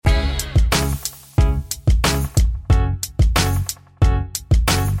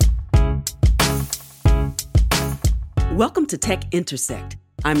Welcome to Tech Intersect.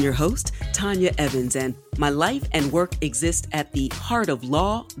 I'm your host, Tanya Evans, and my life and work exist at the heart of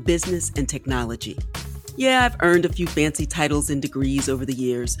law, business, and technology. Yeah, I've earned a few fancy titles and degrees over the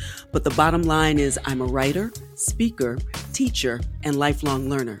years, but the bottom line is I'm a writer, speaker, teacher, and lifelong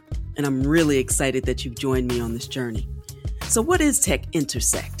learner, and I'm really excited that you've joined me on this journey. So what is Tech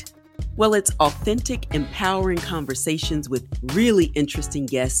Intersect? Well, it's authentic, empowering conversations with really interesting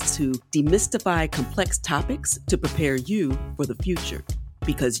guests who demystify complex topics to prepare you for the future,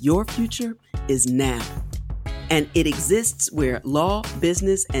 because your future is now. And it exists where law,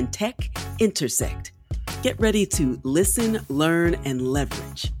 business, and tech intersect. Get ready to listen, learn, and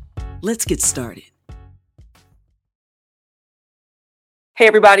leverage. Let's get started. Hey,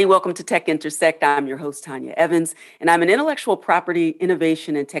 everybody. Welcome to Tech Intersect. I'm your host, Tanya Evans, and I'm an intellectual property,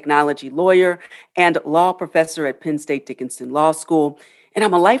 innovation, and technology lawyer and law professor at Penn State Dickinson Law School. And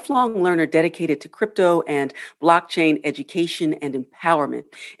I'm a lifelong learner dedicated to crypto and blockchain education and empowerment,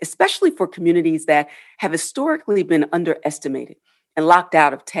 especially for communities that have historically been underestimated and locked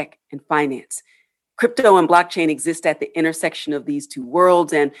out of tech and finance. Crypto and blockchain exist at the intersection of these two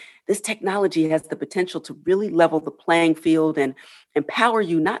worlds, and this technology has the potential to really level the playing field and empower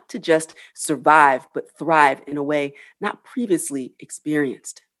you not to just survive, but thrive in a way not previously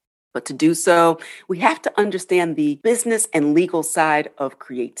experienced. But to do so, we have to understand the business and legal side of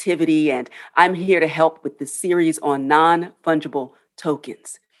creativity, and I'm here to help with this series on non-fungible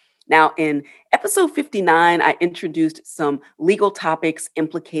tokens. Now, in episode 59, I introduced some legal topics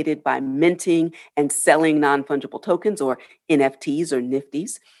implicated by minting and selling non-fungible tokens, or NFTs or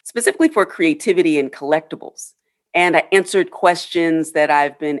NFTs, specifically for creativity and collectibles. And I answered questions that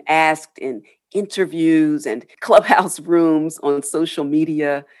I've been asked in interviews and clubhouse rooms on social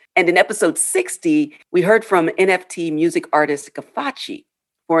media. And in episode 60, we heard from NFT music artist Gafachi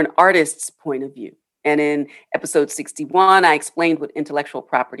for an artist's point of view. And in episode 61, I explained what intellectual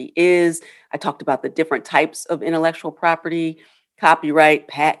property is. I talked about the different types of intellectual property: copyright,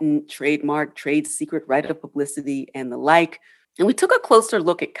 patent, trademark, trade secret, right of publicity, and the like. And we took a closer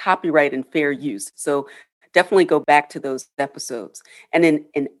look at copyright and fair use. So definitely go back to those episodes. And in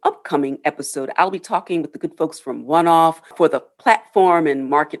an upcoming episode, I'll be talking with the good folks from OneOff for the platform and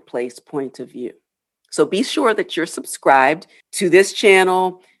marketplace point of view. So be sure that you're subscribed to this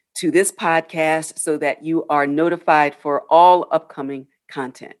channel, to this podcast, so that you are notified for all upcoming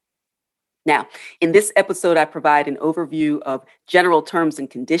content. Now, in this episode, I provide an overview of general terms and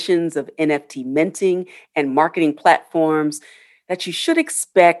conditions of NFT minting and marketing platforms that you should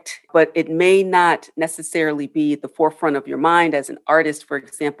expect, but it may not necessarily be at the forefront of your mind as an artist, for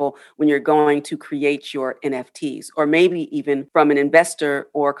example, when you're going to create your NFTs, or maybe even from an investor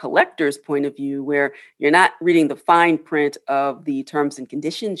or collector's point of view, where you're not reading the fine print of the terms and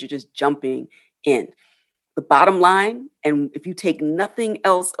conditions, you're just jumping in. The bottom line, and if you take nothing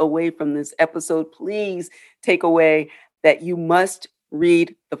else away from this episode, please take away that you must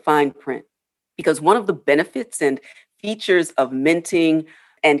read the fine print, because one of the benefits and features of minting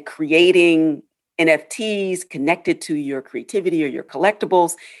and creating NFTs connected to your creativity or your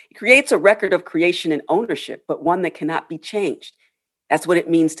collectibles, it creates a record of creation and ownership, but one that cannot be changed. That's what it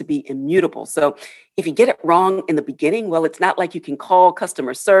means to be immutable. So if you get it wrong in the beginning, well, it's not like you can call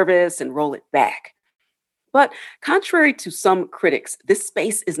customer service and roll it back. But contrary to some critics, this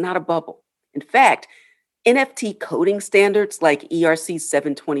space is not a bubble. In fact, NFT coding standards like ERC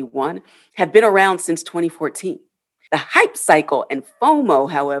 721 have been around since 2014. The hype cycle and FOMO,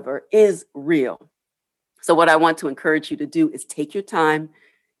 however, is real. So what I want to encourage you to do is take your time,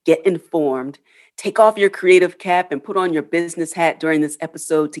 get informed, take off your creative cap and put on your business hat during this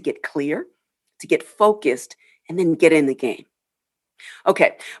episode to get clear, to get focused, and then get in the game.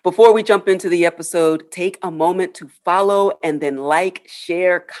 Okay, before we jump into the episode, take a moment to follow and then like,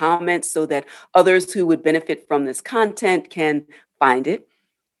 share, comment so that others who would benefit from this content can find it.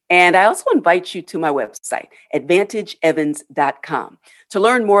 And I also invite you to my website, advantageevans.com, to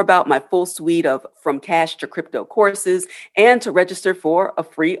learn more about my full suite of From Cash to Crypto courses and to register for a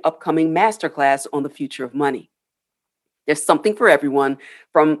free upcoming masterclass on the future of money. There's something for everyone,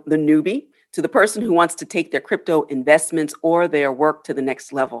 from the newbie to the person who wants to take their crypto investments or their work to the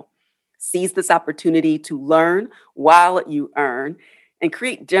next level. Seize this opportunity to learn while you earn and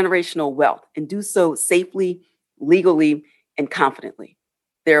create generational wealth, and do so safely, legally, and confidently.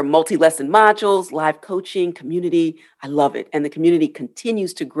 There are multi-lesson modules, live coaching, community. I love it. And the community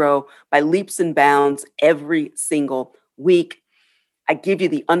continues to grow by leaps and bounds every single week. I give you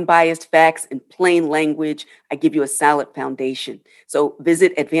the unbiased facts in plain language. I give you a solid foundation. So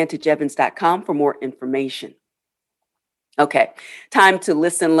visit advantageevans.com for more information. Okay, time to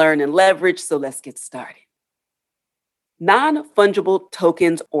listen, learn, and leverage. So let's get started. Non-fungible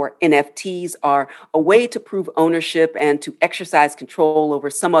tokens, or NFTs, are a way to prove ownership and to exercise control over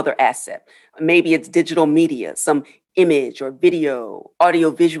some other asset. Maybe it's digital media, some image or video,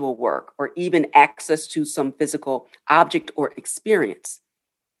 audio-visual work, or even access to some physical object or experience.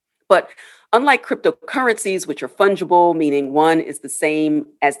 But unlike cryptocurrencies, which are fungible, meaning one is the same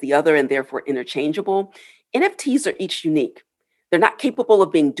as the other and therefore interchangeable, NFTs are each unique. They're not capable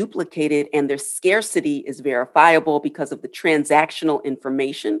of being duplicated, and their scarcity is verifiable because of the transactional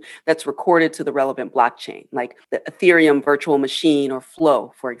information that's recorded to the relevant blockchain, like the Ethereum virtual machine or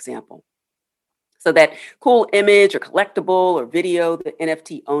Flow, for example. So that cool image or collectible or video the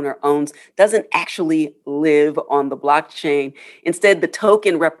NFT owner owns doesn't actually live on the blockchain. Instead, the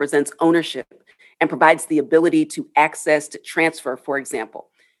token represents ownership and provides the ability to access, to transfer, for example.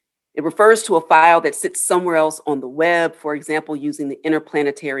 It refers to a file that sits somewhere else on the web, for example, using the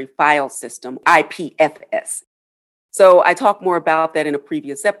Interplanetary File System, IPFS. So I talk more about that in a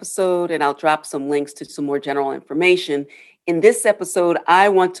previous episode, and I'll drop some links to some more general information. In this episode, I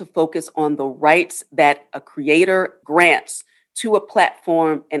want to focus on the rights that a creator grants to a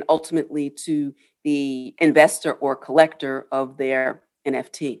platform and ultimately to the investor or collector of their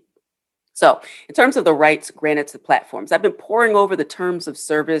NFT. So, in terms of the rights granted to platforms, I've been poring over the terms of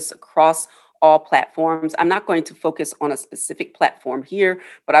service across all platforms. I'm not going to focus on a specific platform here,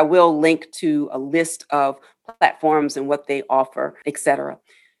 but I will link to a list of platforms and what they offer, et cetera.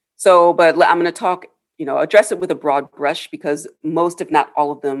 So, but I'm going to talk, address it with a broad brush because most, if not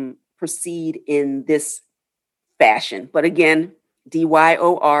all of them, proceed in this fashion. But again,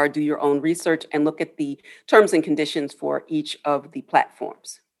 DYOR, do your own research and look at the terms and conditions for each of the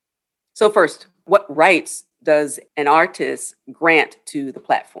platforms. So first, what rights does an artist grant to the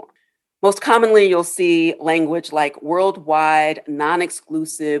platform? Most commonly, you'll see language like worldwide,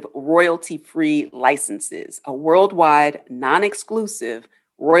 non-exclusive, royalty-free licenses, a worldwide, non-exclusive,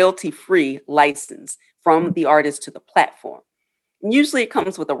 royalty-free license from the artist to the platform. And usually it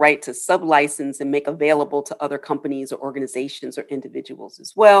comes with a right to sub-license and make available to other companies or organizations or individuals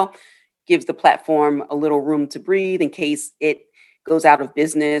as well. Gives the platform a little room to breathe in case it goes out of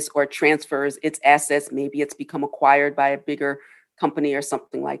business or transfers its assets. Maybe it's become acquired by a bigger company or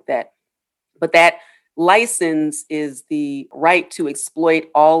something like that. But that license is the right to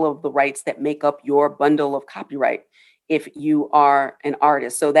exploit all of the rights that make up your bundle of copyright if you are an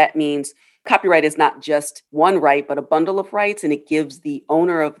artist. So that means copyright is not just one right, but a bundle of rights, and it gives the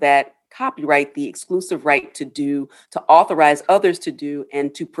owner of that copyright the exclusive right to do, to authorize others to do,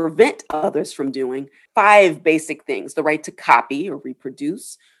 and to prevent others from doing 5 basic things: the right to copy or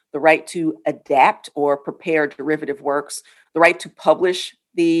reproduce, the right to adapt or prepare derivative works, the right to publish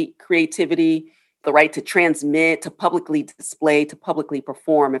the creativity, the right to transmit, to publicly display, to publicly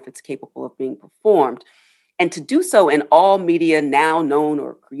perform if it's capable of being performed, and to do so in all media now known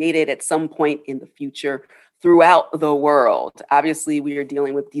or created at some point in the future throughout the world. Obviously, we are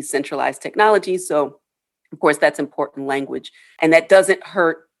dealing with decentralized technology, so of course that's important language, and that doesn't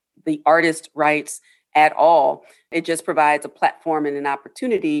hurt the artist rights at all. It just provides a platform and an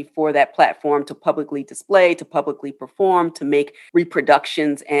opportunity for that platform to publicly display, to publicly perform, to make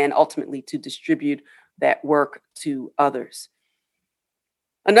reproductions, and ultimately to distribute that work to others.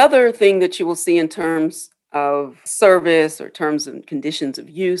 Another thing that you will see in terms of service or terms and conditions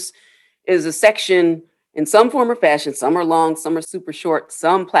of use is a section in some form or fashion. Some are long, some are super short.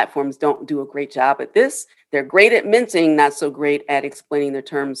 Some platforms don't do a great job at this. They're great at minting, not so great at explaining their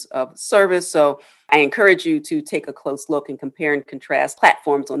terms of service. So I encourage you to take a close look and compare and contrast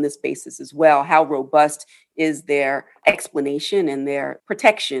platforms on this basis as well. How robust is their explanation and their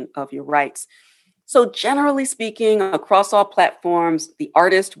protection of your rights? So generally speaking, across all platforms, the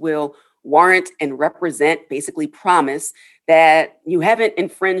artist will warrant and represent, basically promise, that you haven't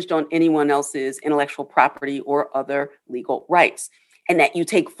infringed on anyone else's intellectual property or other legal rights, and that you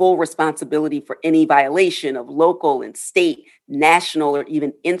take full responsibility for any violation of local and state, national, or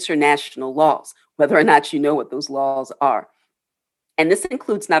even international laws, whether or not you know what those laws are. And this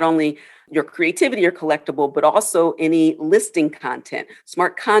includes not only your creativity or collectible, but also any listing content,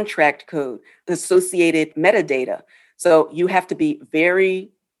 smart contract code, associated metadata. So you have to be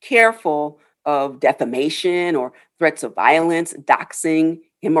very careful of defamation or threats of violence, doxing,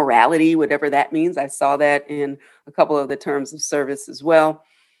 immorality, whatever that means. I saw that in a couple of the terms of service as well.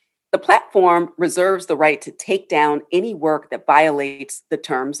 The platform reserves the right to take down any work that violates the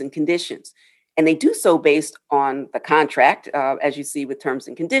terms and conditions. And they do so based on the contract, as you see with terms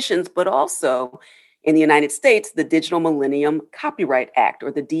and conditions, but also in the United States, the Digital Millennium Copyright Act,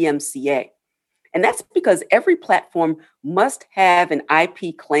 or the DMCA. And that's because every platform must have an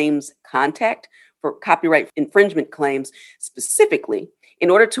IP claims contact for copyright infringement claims specifically in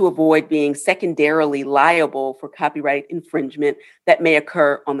order to avoid being secondarily liable for copyright infringement that may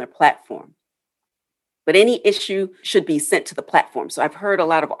occur on their platform. But any issue should be sent to the platform. So I've heard a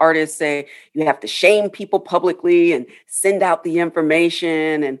lot of artists say you have to shame people publicly and send out the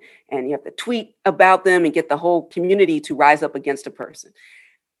information and you have to tweet about them and get the whole community to rise up against a person.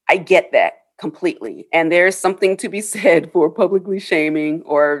 I get that completely. And there's something to be said for publicly shaming,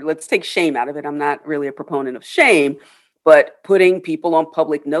 or let's take shame out of it. I'm not really a proponent of shame, but putting people on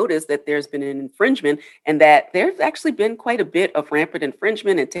public notice that there's been an infringement and that there's actually been quite a bit of rampant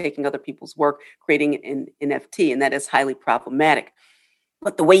infringement and taking other people's work, creating an NFT, and that is highly problematic.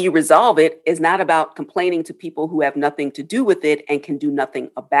 But the way you resolve it is not about complaining to people who have nothing to do with it and can do nothing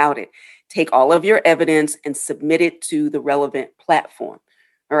about it. Take all of your evidence and submit it to the relevant platform.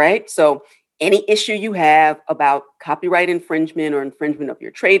 All right. So any issue you have about copyright infringement or infringement of your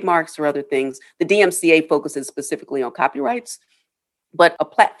trademarks or other things, the DMCA focuses specifically on copyrights. But a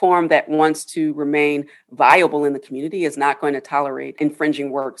platform that wants to remain viable in the community is not going to tolerate infringing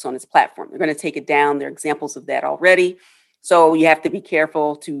works on its platform. They're going to take it down. There are examples of that already. So you have to be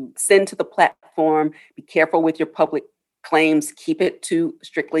careful to send to the platform, be careful with your public claims, keep it to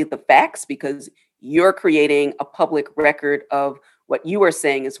strictly the facts because you're creating a public record of what you are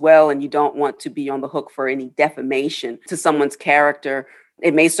saying as well, and you don't want to be on the hook for any defamation to someone's character.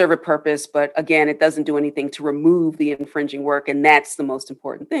 It may serve a purpose, but again, it doesn't do anything to remove the infringing work, and that's the most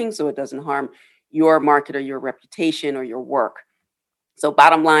important thing, so it doesn't harm your market or your reputation or your work. So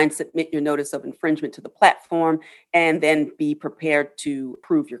bottom line, submit your notice of infringement to the platform and then be prepared to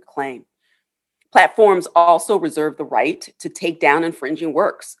prove your claim. Platforms also reserve the right to take down infringing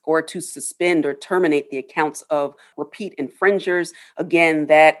works or to suspend or terminate the accounts of repeat infringers. Again,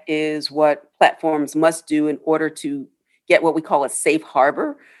 that is what platforms must do in order to get what we call a safe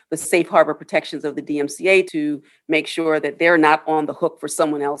harbor, the safe harbor protections of the DMCA to make sure that they're not on the hook for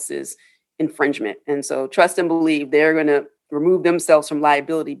someone else's infringement. And so trust and believe they're going to remove themselves from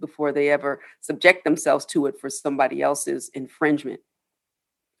liability before they ever subject themselves to it for somebody else's infringement.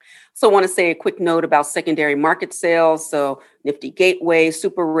 So I want to say a quick note about secondary market sales. So Nifty Gateway,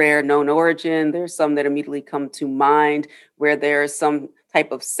 super rare, known origin. There's some that immediately come to mind where there's some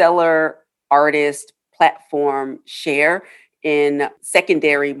type of seller, artist, platform share in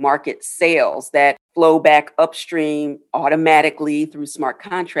secondary market sales that flow back upstream automatically through smart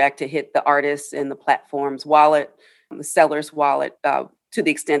contract to hit the artist and the platform's wallet, the seller's wallet, to the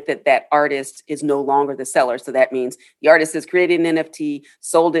extent that that artist is no longer the seller. So that means the artist has created an NFT,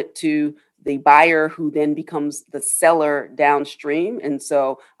 sold it to the buyer who then becomes the seller downstream. And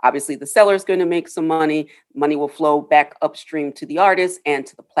so obviously the seller is going to make some money. Money will flow back upstream to the artist and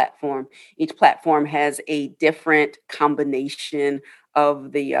to the platform. Each platform has a different combination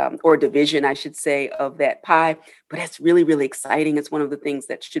of the, or division, I should say, of that pie. But that's really, really exciting. It's one of the things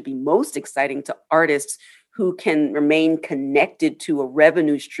that should be most exciting to artists who can remain connected to a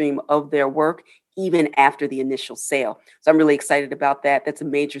revenue stream of their work even after the initial sale. So I'm really excited about that. That's a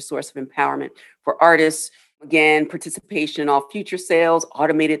major source of empowerment for artists. Again, participation in all future sales,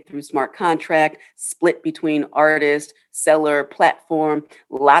 automated through smart contract, split between artist, seller, platform,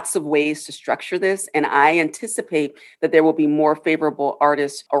 lots of ways to structure this. And I anticipate that there will be more favorable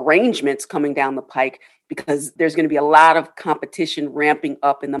artist arrangements coming down the pike because there's going to be a lot of competition ramping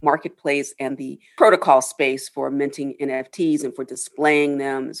up in the marketplace and the protocol space for minting NFTs and for displaying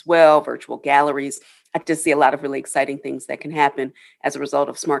them as well, virtual galleries. I just see a lot of really exciting things that can happen as a result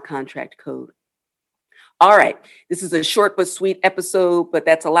of smart contract code. All right, this is a short but sweet episode, but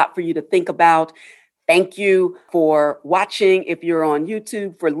that's a lot for you to think about. Thank you for watching. If you're on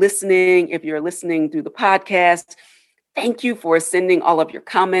YouTube, for listening, if you're listening through the podcast, thank you for sending all of your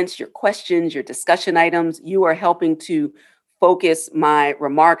comments, your questions, your discussion items. You are helping to focus my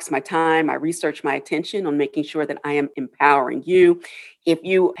remarks, my time, my research, my attention on making sure that I am empowering you. If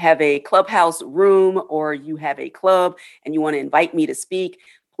you have a Clubhouse room or you have a club and you want to invite me to speak,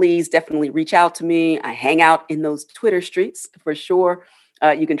 please definitely reach out to me. I hang out in those Twitter streets for sure.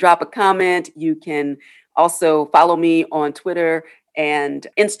 You can drop a comment. You can also follow me on Twitter and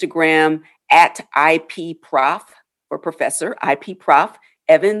Instagram at IPProf for Professor, IPProf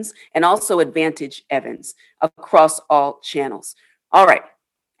Evans, and also Advantage Evans across all channels. All right.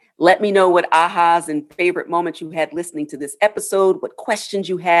 Let me know what ahas and favorite moments you had listening to this episode, what questions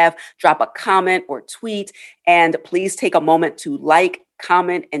you have. Drop a comment or tweet, and please take a moment to like,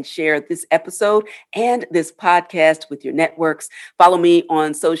 comment, and share this episode and this podcast with your networks. Follow me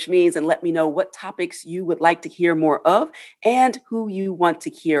on social medias and let me know what topics you would like to hear more of and who you want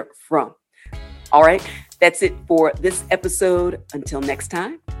to hear from. All right, that's it for this episode. Until next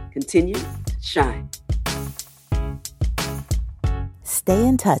time, continue shine. Stay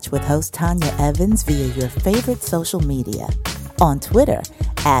in touch with host Tanya Evans via your favorite social media. On Twitter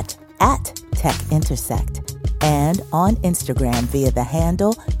 @TechIntersect and on Instagram via the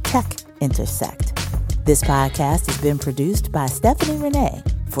handle TechIntersect. This podcast has been produced by Stephanie Renee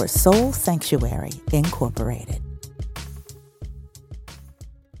for Soul Sanctuary Incorporated.